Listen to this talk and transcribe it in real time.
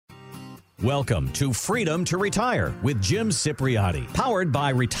Welcome to Freedom to Retire with Jim Cipriotti, powered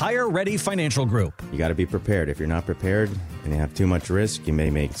by Retire Ready Financial Group. You got to be prepared. If you're not prepared and you have too much risk, you may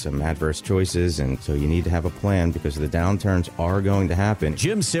make some adverse choices, and so you need to have a plan because the downturns are going to happen.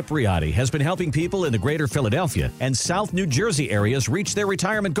 Jim Cipriotti has been helping people in the greater Philadelphia and South New Jersey areas reach their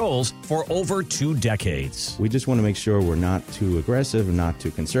retirement goals for over 2 decades. We just want to make sure we're not too aggressive and not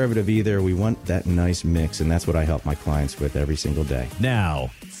too conservative either. We want that nice mix, and that's what I help my clients with every single day. Now,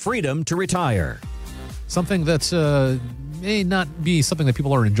 Freedom to Retire. Something that may not be something that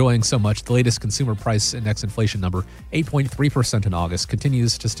people are enjoying so much. The latest consumer price index inflation number, 8.3% in August,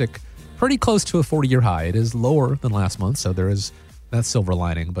 continues to stick pretty close to a 40-year high. It is lower than last month, so there is that silver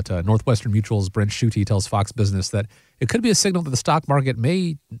lining. But Northwestern Mutual's Brent Schutte tells Fox Business that it could be a signal that the stock market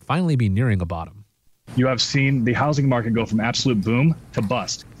may finally be nearing a bottom. You have seen the housing market go from absolute boom to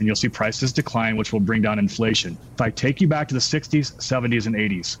bust, and you'll see prices decline, which will bring down inflation. If I take you back to the 60s, 70s, and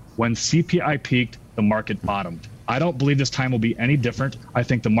 80s, when CPI peaked, the market bottomed. I don't believe this time will be any different. I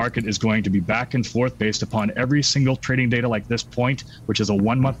think the market is going to be back and forth based upon every single trading data like this point, which is a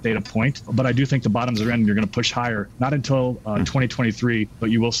 1-month data point. But I do think the bottoms are in and you're going to push higher, not until 2023, but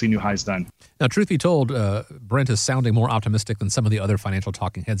you will see new highs then. Now, truth be told, Brent is sounding more optimistic than some of the other financial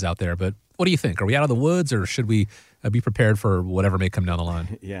talking heads out there. But what do you think? Are we out of the woods, or should we be prepared for whatever may come down the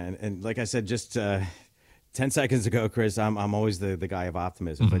line? Yeah, and like I said, just 10 seconds ago, Chris, I'm always the guy of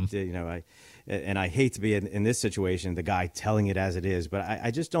optimism. Mm-hmm. But, I hate to be in this situation, the guy telling it as it is. But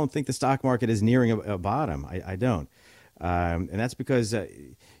I just don't think the stock market is nearing a bottom. I don't. And that's because,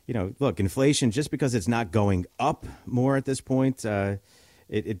 look, inflation, just because it's not going up more at this point,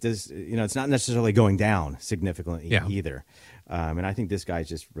 it does, it's not necessarily going down significantly either. And I think this guy's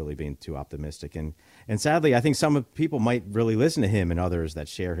just really being too optimistic. And sadly, I think some people might really listen to him and others that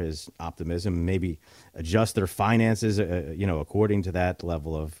share his optimism, maybe adjust their finances, according to that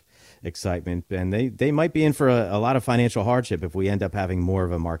level of excitement. And they might be in for a lot of financial hardship if we end up having more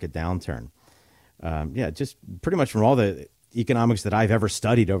of a market downturn. Just pretty much from all the economics that I've ever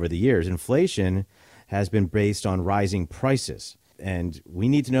studied over the years, inflation has been based on rising prices. And we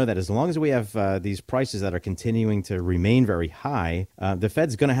need to know that as long as we have these prices that are continuing to remain very high, the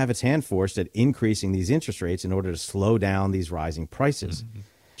Fed's going to have its hand forced at increasing these interest rates in order to slow down these rising prices. Mm-hmm.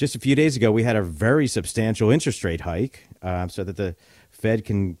 Just a few days ago, we had a very substantial interest rate hike so that the Fed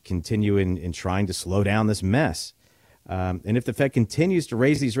can continue in trying to slow down this mess. And if the Fed continues to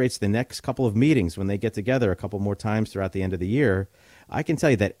raise these rates the next couple of meetings when they get together a couple more times throughout the end of the year, I can tell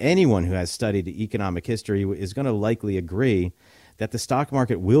you that anyone who has studied economic history is going to likely agree that the stock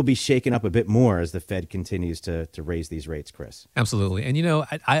market will be shaken up a bit more as the Fed continues to raise these rates, Chris. Absolutely. And,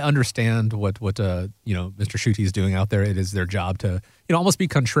 I understand what Mr. Schutte is doing out there. It is their job to, almost be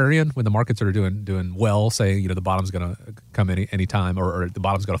contrarian when the markets are doing well, saying, the bottom's going to come any time or the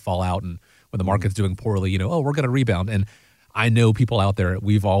bottom's going to fall out. And when the market's doing poorly, we're going to rebound. And I know people out there,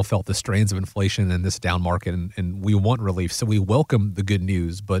 we've all felt the strains of inflation in this down market, and we want relief. So we welcome the good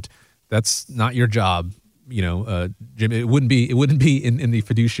news, but that's not your job. Jim, it wouldn't be in the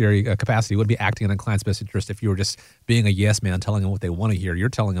fiduciary capacity. It wouldn't be acting in a client's best interest if you were just being a yes man, telling them what they want to hear. You're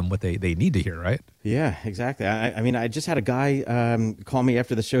telling them what they need to hear, right? Yeah, exactly. I just had a guy call me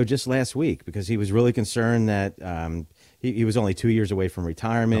after the show just last week because he was really concerned that he was only 2 years away from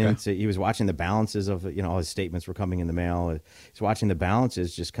retirement. Okay. He was watching the balances of, all his statements were coming in the mail. He's watching the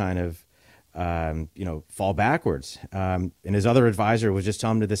balances just kind of fall backwards. And his other advisor was just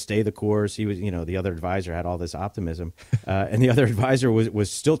telling him to stay the course. He was, the other advisor had all this optimism, and the other advisor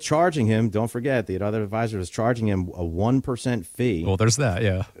was still charging him. Don't forget, the other advisor was charging him a 1% fee. Well, there's that,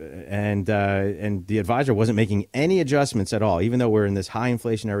 yeah. And the advisor wasn't making any adjustments at all, even though we're in this high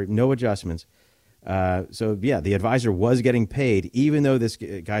inflationary, no adjustments. The advisor was getting paid, even though this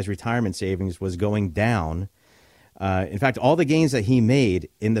guy's retirement savings was going down. In fact, all the gains that he made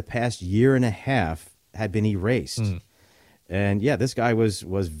in the past year and a half had been erased. And this guy was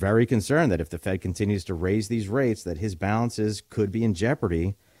very concerned that if the Fed continues to raise these rates, that his balances could be in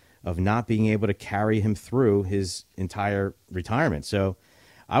jeopardy of not being able to carry him through his entire retirement. So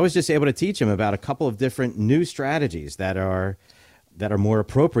I was just able to teach him about a couple of different new strategies that are more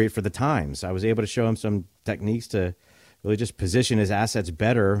appropriate for the times. I was able to show him some techniques to really just position his assets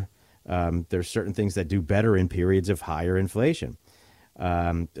better. There's certain things that do better in periods of higher inflation.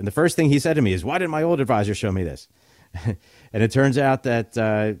 And the first thing he said to me is, why didn't my old advisor show me this? And it turns out that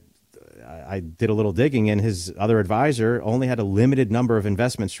I did a little digging, and his other advisor only had a limited number of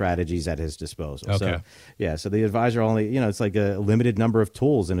investment strategies at his disposal. Okay. So the advisor only, it's like a limited number of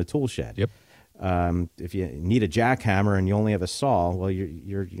tools in a tool shed. Yep. If you need a jackhammer and you only have a saw, well,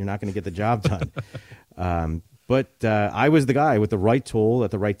 you're not going to get the job done. But I was the guy with the right tool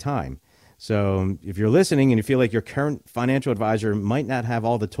at the right time. So if you're listening and you feel like your current financial advisor might not have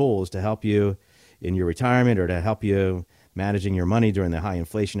all the tools to help you in your retirement or to help you managing your money during the high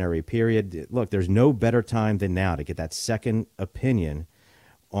inflationary period, look, there's no better time than now to get that second opinion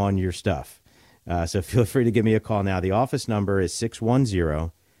on your stuff. So feel free to give me a call now. The office number is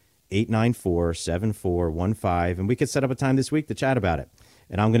 610-894-7415, and we could set up a time this week to chat about it.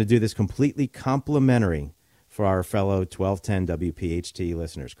 And I'm going to do this completely complimentary for our fellow 1210 WPHT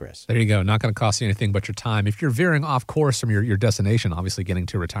listeners, Chris. There you go. Not going to cost you anything but your time. If you're veering off course from your destination, obviously getting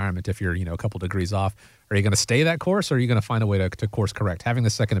to retirement, if you're a couple degrees off, are you going to stay that course, or are you going to find a way to course correct? Having a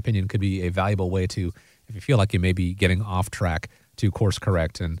second opinion could be a valuable way to, if you feel like you may be getting off track, to course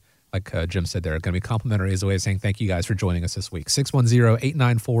correct. And like Jim said there, going to be complimentary as a way of saying thank you guys for joining us this week.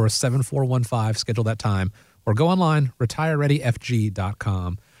 610-894-7415. Schedule that time. Or go online,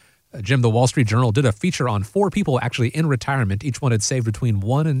 retirereadyfg.com. Jim, the Wall Street Journal did a feature on 4 people actually in retirement. Each one had saved between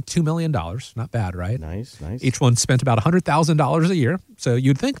 $1 and $2 million. Not bad, right? Nice. Each one spent about $100,000 a year. So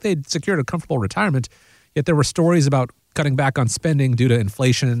you'd think they'd secured a comfortable retirement, yet there were stories about cutting back on spending due to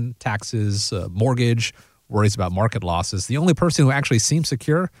inflation, taxes, mortgage, worries about market losses. The only person who actually seemed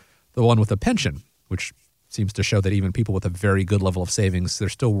secure, the one with a pension, which seems to show that even people with a very good level of savings, they're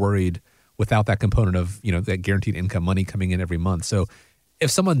still worried without that component of, that guaranteed income money coming in every month. So if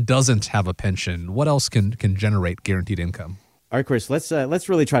someone doesn't have a pension, what else can generate guaranteed income? All right, Chris, let's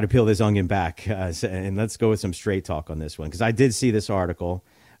really try to peel this onion back and let's go with some straight talk on this one, because I did see this article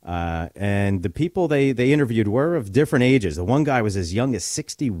and the people they interviewed were of different ages. The one guy was as young as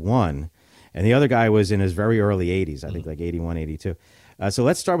 61 and the other guy was in his very early 80s, I think like 81, 82. So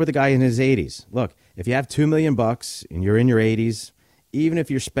let's start with the guy in his 80s. Look, if you have $2 million and you're in your 80s, even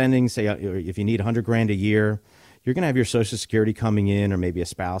if you're spending, say, if you need $100,000 a year, you're going to have your Social Security coming in, or maybe a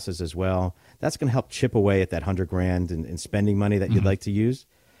spouse's as well. That's going to help chip away at that $100,000 in spending money that you'd like to use.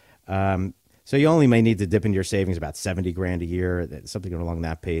 So you only may need to dip into your savings about $70,000 a year, something along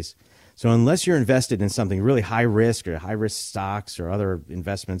that pace. So unless you're invested in something really high risk or high risk stocks or other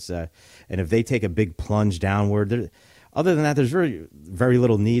investments, and if they take a big plunge downward, other than that, there's very, very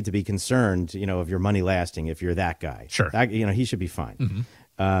little need to be concerned, of your money lasting if you're that guy. Sure. He should be fine.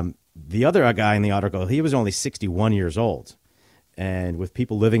 The other guy in the article, he was only 61 years old. And with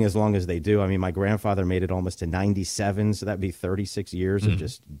people living as long as they do, I mean, my grandfather made it almost to 97, so that'd be 36 years of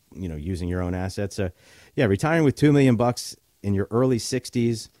just, using your own assets. So, yeah, retiring with $2 million in your early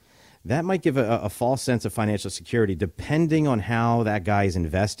 60s, that might give a false sense of financial security depending on how that guy is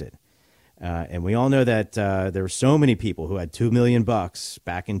invested. And we all know that there were so many people who had $2 million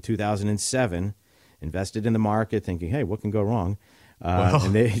back in 2007, invested in the market thinking, hey, what can go wrong?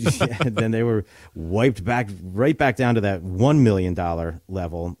 And then they were wiped right back down to that $1 million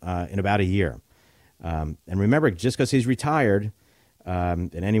level in about a year. And remember, just because he's retired,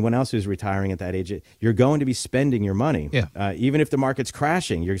 and anyone else who's retiring at that age, you're going to be spending your money. Yeah. Even if the market's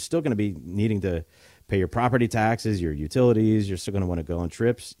crashing, you're still going to be needing to pay your property taxes, your utilities. You're still going to want to go on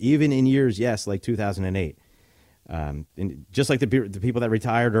trips, even in years, yes, like 2008. And just like the people that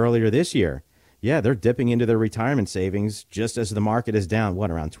retired earlier this year. Yeah, they're dipping into their retirement savings just as the market is down,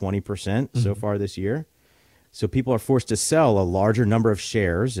 around 20% so far this year. So people are forced to sell a larger number of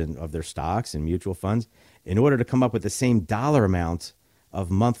shares of their stocks and mutual funds in order to come up with the same dollar amount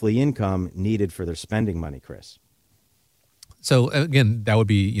of monthly income needed for their spending money, Chris. So again, that would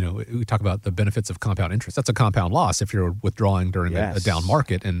be, we talk about the benefits of compound interest. That's a compound loss if you're withdrawing during a down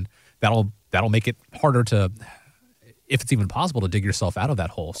market, and that'll make it harder to, if it's even possible, to dig yourself out of that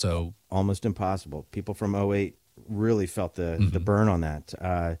hole. So almost impossible. People from 2008 really felt the burn on that.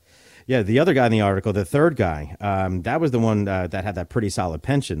 The other guy in the article, the third guy, that was the one that had that pretty solid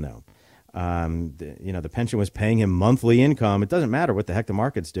pension, though. The pension was paying him monthly income. It doesn't matter what the heck the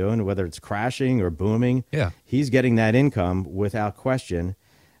market's doing, whether it's crashing or booming. Yeah, he's getting that income without question.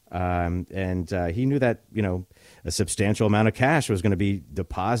 And he knew that, a substantial amount of cash was going to be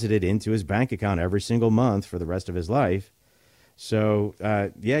deposited into his bank account every single month for the rest of his life. So,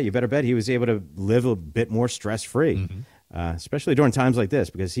 you better bet he was able to live a bit more stress-free, especially during times like this,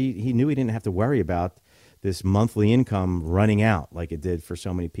 because he knew he didn't have to worry about this monthly income running out like it did for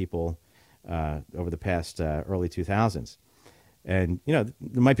so many people over the past early 2000s. And, there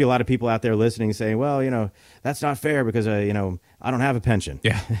might be a lot of people out there listening saying, well, that's not fair because, I don't have a pension.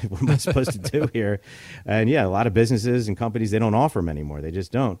 Yeah. What am I supposed to do here? And, a lot of businesses and companies, they don't offer them anymore. They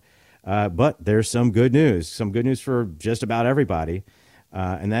just don't. But there's some good news for just about everybody.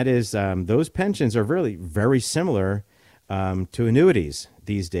 And that is those pensions are really very similar to annuities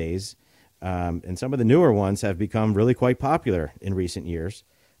these days. And some of the newer ones have become really quite popular in recent years,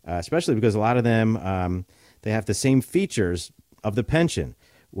 especially because a lot of them, they have the same features of the pension,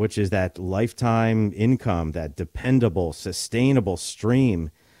 which is that lifetime income, that dependable, sustainable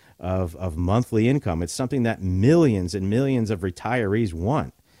stream of monthly income. It's something that millions and millions of retirees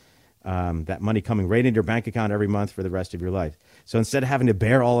want. That money coming right into your bank account every month for the rest of your life. So instead of having to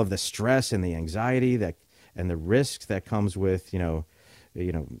bear all of the stress and the anxiety and the risk that comes with,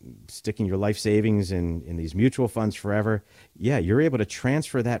 sticking your life savings in these mutual funds forever, you're able to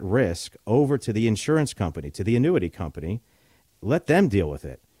transfer that risk over to the insurance company, to the annuity company. Let them deal with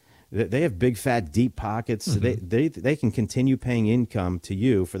it. They have big, fat, deep pockets. Mm-hmm. They can continue paying income to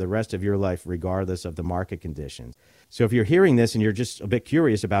you for the rest of your life, regardless of the market conditions. So if you're hearing this and you're just a bit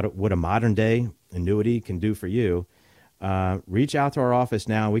curious about what a modern day annuity can do for you, reach out to our office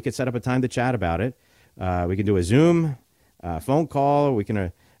now. We could set up a time to chat about it. We can do a Zoom phone call. We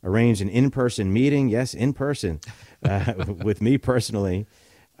can arrange an in-person meeting. Yes, in person with me personally.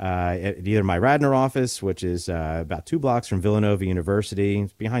 At either my Radnor office, which is about 2 blocks from Villanova University,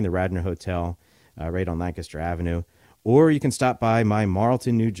 it's behind the Radnor Hotel, right on Lancaster Avenue, or you can stop by my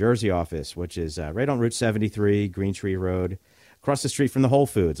Marlton, New Jersey office, which is right on Route 73, Green Tree Road, across the street from the Whole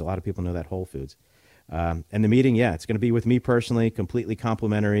Foods. A lot of people know that Whole Foods. And the meeting, it's going to be with me personally, completely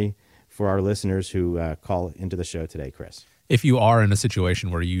complimentary for our listeners who call into the show today, Chris. If you are in a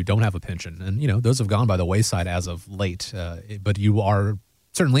situation where you don't have a pension, and those have gone by the wayside as of late, but you are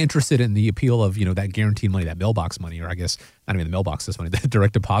certainly interested in the appeal of, that guaranteed money, that mailbox money, or I guess not even the mailbox this money, the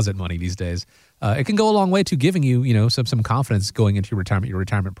direct deposit money these days. It can go a long way to giving you, some confidence going into your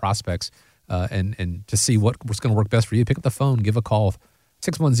retirement prospects, and to see what's going to work best for you. Pick up the phone, give a call,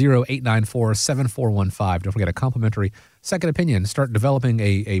 610-894-7415. Don't forget a complimentary second opinion. Start developing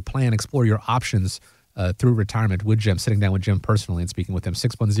a plan, explore your options through retirement with Jim, sitting down with Jim personally and speaking with him,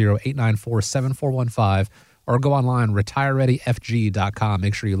 610-894-7415. Or go online, retirereadyfg.com.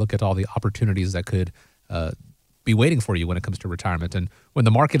 Make sure you look at all the opportunities that could be waiting for you when it comes to retirement. And when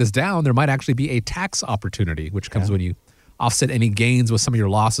the market is down, there might actually be a tax opportunity, which comes when you offset any gains with some of your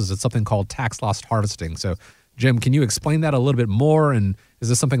losses. It's something called tax loss harvesting. So, Jim, can you explain that a little bit more? And is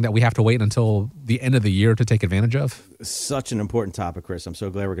this something that we have to wait until the end of the year to take advantage of? Such an important topic, Chris. I'm so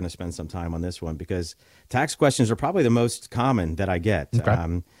glad we're going to spend some time on this one because tax questions are probably the most common that I get.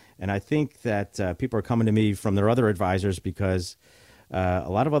 Okay. And I think that people are coming to me from their other advisors because a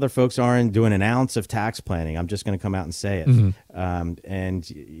lot of other folks aren't doing an ounce of tax planning. I'm just going to come out and say it. Mm-hmm. And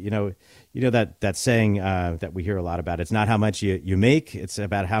you know that saying that we hear a lot about. It's not how much you make; it's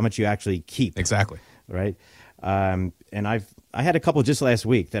about how much you actually keep. Exactly. Right. And I had a couple just last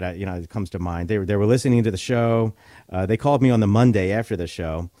week that it comes to mind. They were listening to the show. They called me on the Monday after the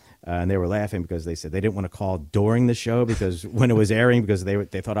show. And they were laughing because they said they didn't want to call during the show because when it was airing, because they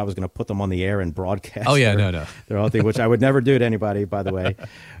thought I was going to put them on the air and broadcast. Oh, yeah, no. Their whole thing, which I would never do to anybody, by the way.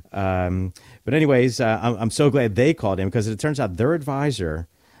 But anyways, I'm so glad they called in because it turns out their advisor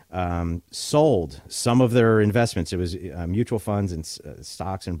sold some of their investments. It was mutual funds and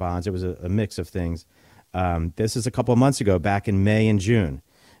stocks and bonds. It was a mix of things. This is a couple of months ago, back in May and June.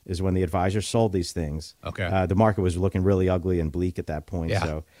 Is when the advisor sold these things. Okay. The market was looking really ugly and bleak at that point. Yeah.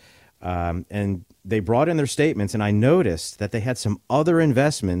 So, and they brought in their statements, and I noticed that they had some other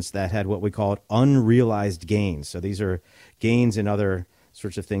investments that had what we call unrealized gains. So these are gains in other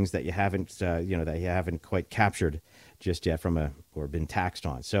sorts of things that you haven't, that you haven't quite captured just yet or been taxed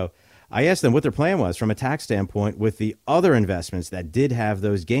on. So I asked them what their plan was from a tax standpoint with the other investments that did have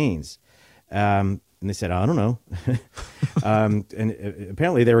those gains. And they said, I don't know. And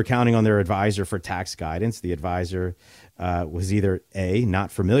apparently they were counting on their advisor for tax guidance. The advisor was either A,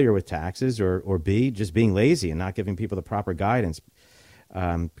 not familiar with taxes, or B, just being lazy and not giving people the proper guidance.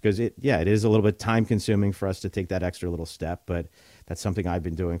 Because it is a little bit time consuming for us to take that extra little step. But that's something I've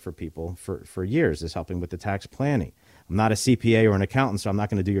been doing for people for years, is helping with the tax planning. I'm not a CPA or an accountant, so I'm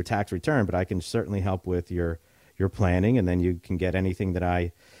not going to do your tax return, but I can certainly help with your planning. And then you can get anything that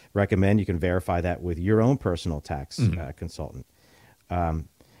I recommend. You can verify that with your own personal tax consultant.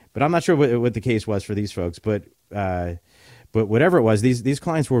 But I'm not sure what the case was for these folks. But whatever it was, these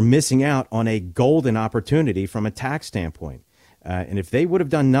clients were missing out on a golden opportunity from a tax standpoint. And if they would have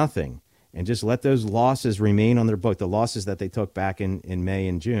done nothing and just let those losses remain on their book, the losses that they took back in May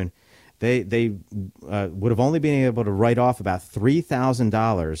and June, they would have only been able to write off about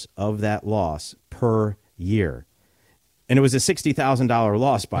 $3,000 of that loss per year. And it was a $60,000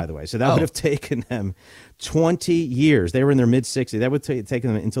 loss, by the way. So that would have taken them 20 years. They were in their mid-60s. That would take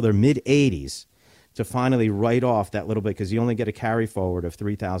them until their mid-80s to finally write off that little bit, because you only get a carry forward of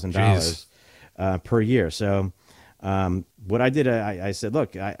 $3,000 per year. So what I did, I said,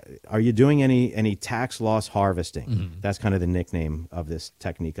 look, are you doing any tax loss harvesting? Mm-hmm. That's kind of the nickname of this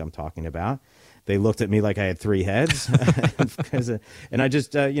technique I'm talking about. they looked at me like I had three heads. And I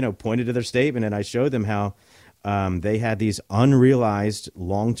just, pointed to their statement, and I showed them how they had these unrealized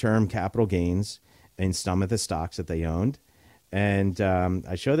long-term capital gains in some of the stocks that they owned. And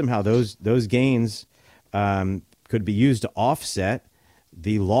I showed them how those gains could be used to offset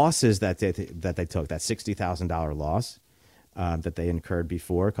the losses that they took, that $60,000 loss that they incurred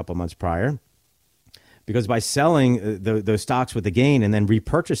before, a couple months prior. Because by selling those stocks with the gain and then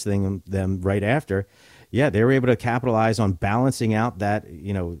repurchasing them right after, they were able to capitalize on balancing out that,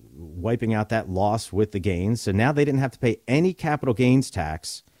 wiping out that loss with the gains. So now they didn't have to pay any capital gains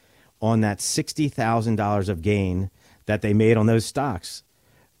tax on that $60,000 of gain that they made on those stocks.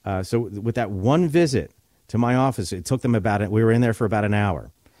 So with that one visit to my office, it took them we were in there for about an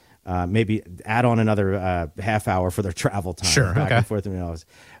hour. Maybe add on another half hour for their travel time. Sure, back okay. and forth.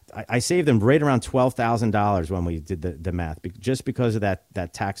 I saved them right around $12,000 when we did the math, just because of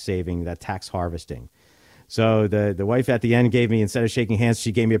that tax saving, that tax harvesting. So the wife at the end gave me, instead of shaking hands,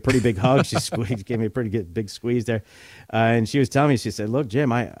 she gave me a pretty big hug. She gave me a pretty big squeeze there. And she was telling me, she said, look,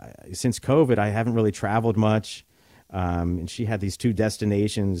 Jim, since COVID, I haven't really traveled much. And she had these two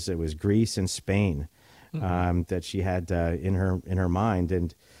destinations. It was Greece and Spain that she had in her mind.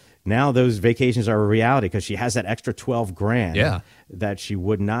 And now those vacations are a reality because she has that extra $12,000 that she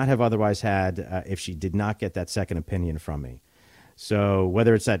would not have otherwise had if she did not get that second opinion from me. So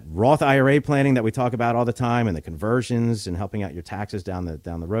whether it's that Roth IRA planning that we talk about all the time and the conversions and helping out your taxes down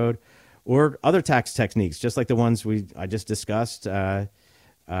the road, or other tax techniques, just like the ones I just discussed, if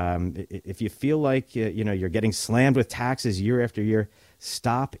you feel like you're getting slammed with taxes year after year,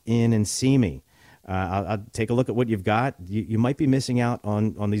 stop in and see me. I'll take a look at what you've got. You might be missing out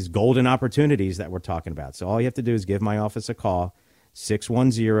on these golden opportunities that we're talking about. So all you have to do is give my office a call,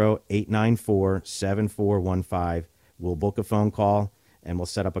 610-894-7415. We'll book a phone call, and we'll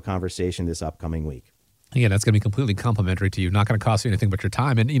set up a conversation this upcoming week. Yeah, that's going to be completely complimentary to you. Not going to cost you anything but your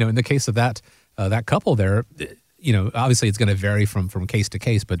time. And, in the case of that couple there, obviously it's going to vary from case to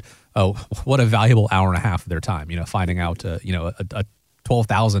case, but what a valuable hour and a half of their time, finding out, a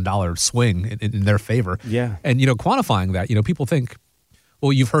 $12,000 swing in their favor. Yeah. And, quantifying that, people think,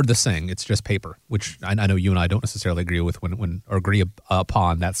 well, you've heard the saying, it's just paper, which I know you and I don't necessarily agree with or agree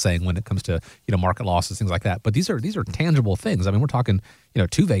upon that saying when it comes to, market losses, things like that. But these are tangible things. I mean, we're talking,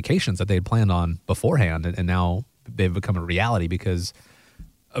 2 vacations that they had planned on beforehand, and now they've become a reality because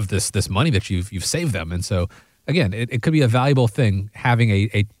of this money that you've saved them. And so, again, it could be a valuable thing having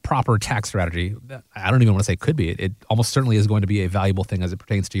a proper tax strategy. I don't even want to say could be. It almost certainly is going to be a valuable thing as it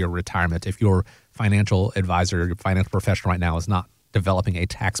pertains to your retirement. If your financial advisor, your financial professional right now is not developing a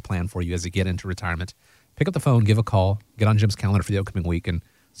tax plan for you as you get into retirement, pick up the phone, give a call, get on Jim's calendar for the upcoming week, and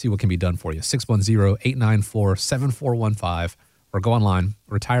see what can be done for you. 610-894-7415, or go online,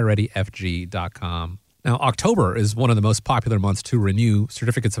 retirereadyfg.com. Now, October is one of the most popular months to renew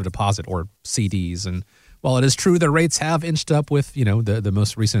certificates of deposit, or CDs. And while it is true the rates have inched up with, the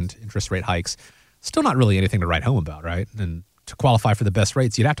most recent interest rate hikes, still not really anything to write home about, right? And to qualify for the best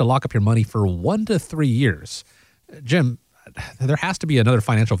rates, you'd have to lock up your money for 1 to 3 years. Jim, there has to be another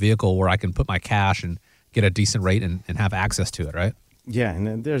financial vehicle where I can put my cash and get a decent rate and have access to it, right? Yeah,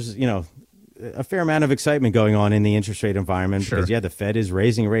 and there's, a fair amount of excitement going on in the interest rate environment because, the Fed is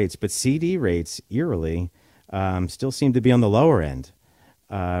raising rates, but CD rates, eerily, still seem to be on the lower end.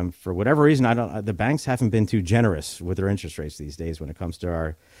 For whatever reason, the banks haven't been too generous with their interest rates these days when it comes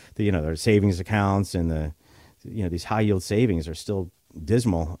to their savings accounts, and these high yield savings are still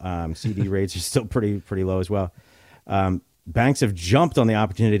dismal. CD rates are still pretty low as well. Banks have jumped on the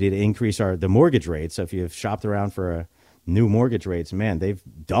opportunity to increase the mortgage rates. So if you've shopped around for new mortgage rates, man, they've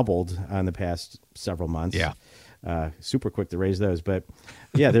doubled in the past several months. Yeah. Super quick to raise those. But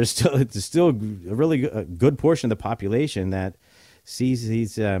there's still a really good portion of the population that sees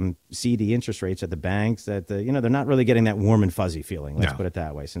these CD interest rates at the banks that, they're not really getting that warm and fuzzy feeling. Let's put it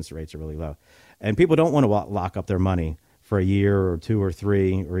that way, since the rates are really low. And people don't want to lock up their money for a year or 2 or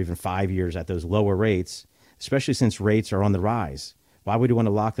 3 or even 5 years at those lower rates, especially since rates are on the rise. Why would you want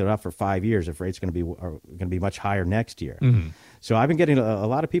to lock that up for 5 years if rates are going to be much higher next year? Mm-hmm. So I've been getting a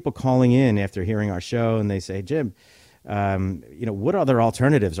lot of people calling in after hearing our show, and they say, Jim, what other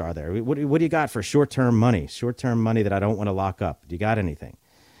alternatives are there? What do you got for short-term money that I don't want to lock up? Do you got anything?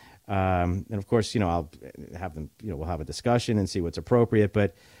 And of course, I'll have them, we'll have a discussion and see what's appropriate.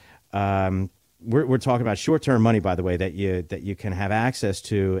 But we're talking about short-term money, by the way, that you can have access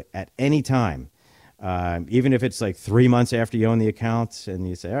to at any time. Even if it's like 3 months after you own the account and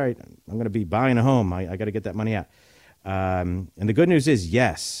you say, all right, I'm going to be buying a home. I got to get that money out. And the good news is,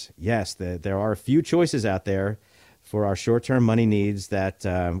 yes, there are a few choices out there for our short-term money needs that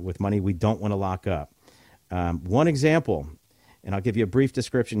with money we don't want to lock up. One example, and I'll give you a brief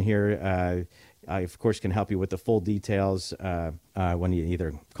description here. I, of course, can help you with the full details when you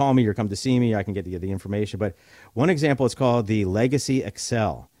either call me or come to see me. I can get you the information. But one example is called the Legacy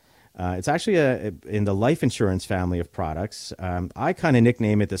Excel. It's actually in the life insurance family of products. I kind of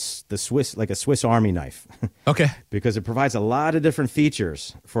nickname it the Swiss, like a Swiss Army knife. Okay. Because it provides a lot of different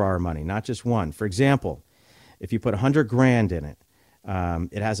features for our money, not just one. For example, if you put $100,000 in it,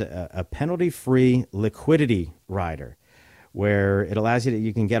 it has a penalty-free liquidity rider, where it allows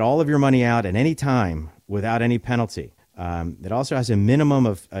you can get all of your money out at any time without any penalty. It also has a minimum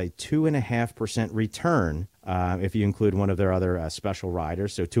of a 2.5% return if you include one of their other special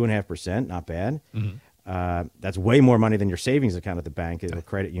riders. So 2.5%, not bad. Mm-hmm. That's way more money than your savings account at the bank. The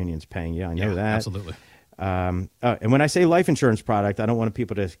credit union's paying you. I know that. Absolutely. And when I say life insurance product, I don't want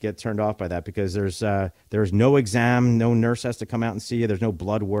people to get turned off by that, because there's no exam, no nurse has to come out and see you. There's no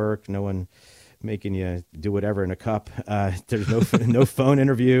blood work, no one making you do whatever in a cup. There's no phone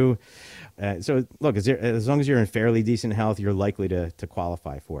interview. So look, as long as you're in fairly decent health, you're likely to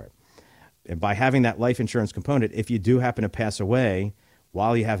qualify for it. And by having that life insurance component, if you do happen to pass away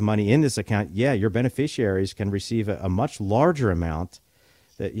while you have money in this account, your beneficiaries can receive a much larger amount.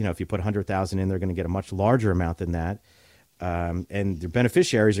 That, if you put $100,000 in, they're going to get a much larger amount than that. And the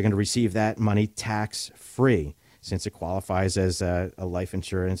beneficiaries are going to receive that money tax-free, since it qualifies as a life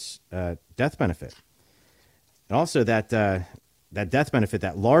insurance death benefit. And also that death benefit,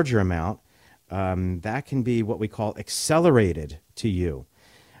 that larger amount, that can be what we call accelerated to you,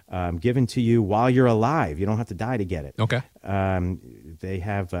 given to you while you're alive. You don't have to die to get it. Okay. They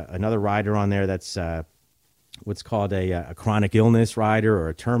have another rider on there that's what's called a chronic illness rider, or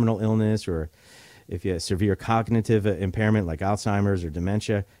a terminal illness, or if you have severe cognitive impairment like Alzheimer's or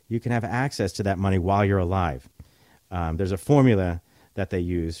dementia, you can have access to that money while you're alive. There's a formula that they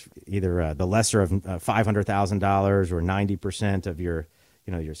use, either the lesser of $500,000 or 90% of your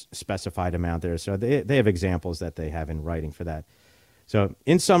specified amount there. So they have examples that they have in writing for that. So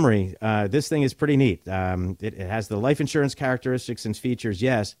in summary, this thing is pretty neat. It has the life insurance characteristics and features,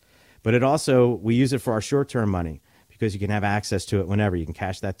 yes, but we use it for our short-term money, because you can have access to it whenever. You can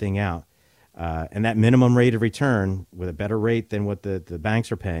cash that thing out. And that minimum rate of return, with a better rate than what the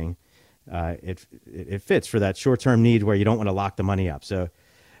banks are paying, it fits for that short-term need where you don't want to lock the money up. So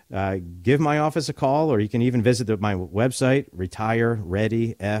give my office a call, or you can even visit my website,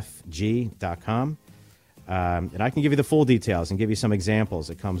 retirereadyfg.com. And I can give you the full details and give you some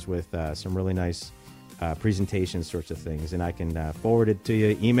examples. It comes with some really nice presentation sorts of things. And I can forward it to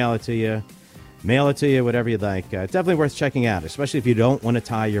you, email it to you, mail it to you, whatever you'd like. Definitely worth checking out, especially if you don't want to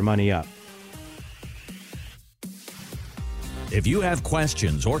tie your money up. If you have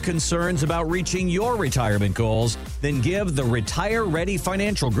questions or concerns about reaching your retirement goals, then give the Retire Ready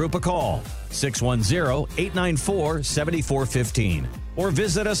Financial Group a call, 610-894-7415, or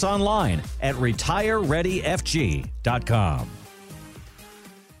visit us online at retirereadyfg.com.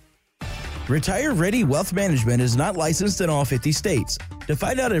 Retire Ready Wealth Management is not licensed in all 50 states. To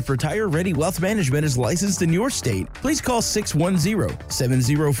find out if Retire Ready Wealth Management is licensed in your state, please call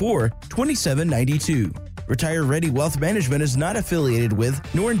 610-704-2792. Retire Ready Wealth Management is not affiliated with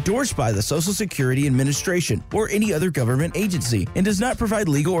nor endorsed by the Social Security Administration or any other government agency, and does not provide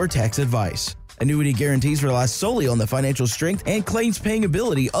legal or tax advice. Annuity guarantees rely solely on the financial strength and claims-paying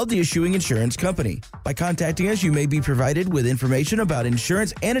ability of the issuing insurance company. By contacting us, you may be provided with information about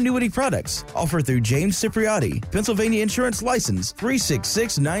insurance and annuity products offered through James Cipriotti, Pennsylvania Insurance License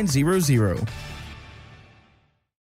 366900.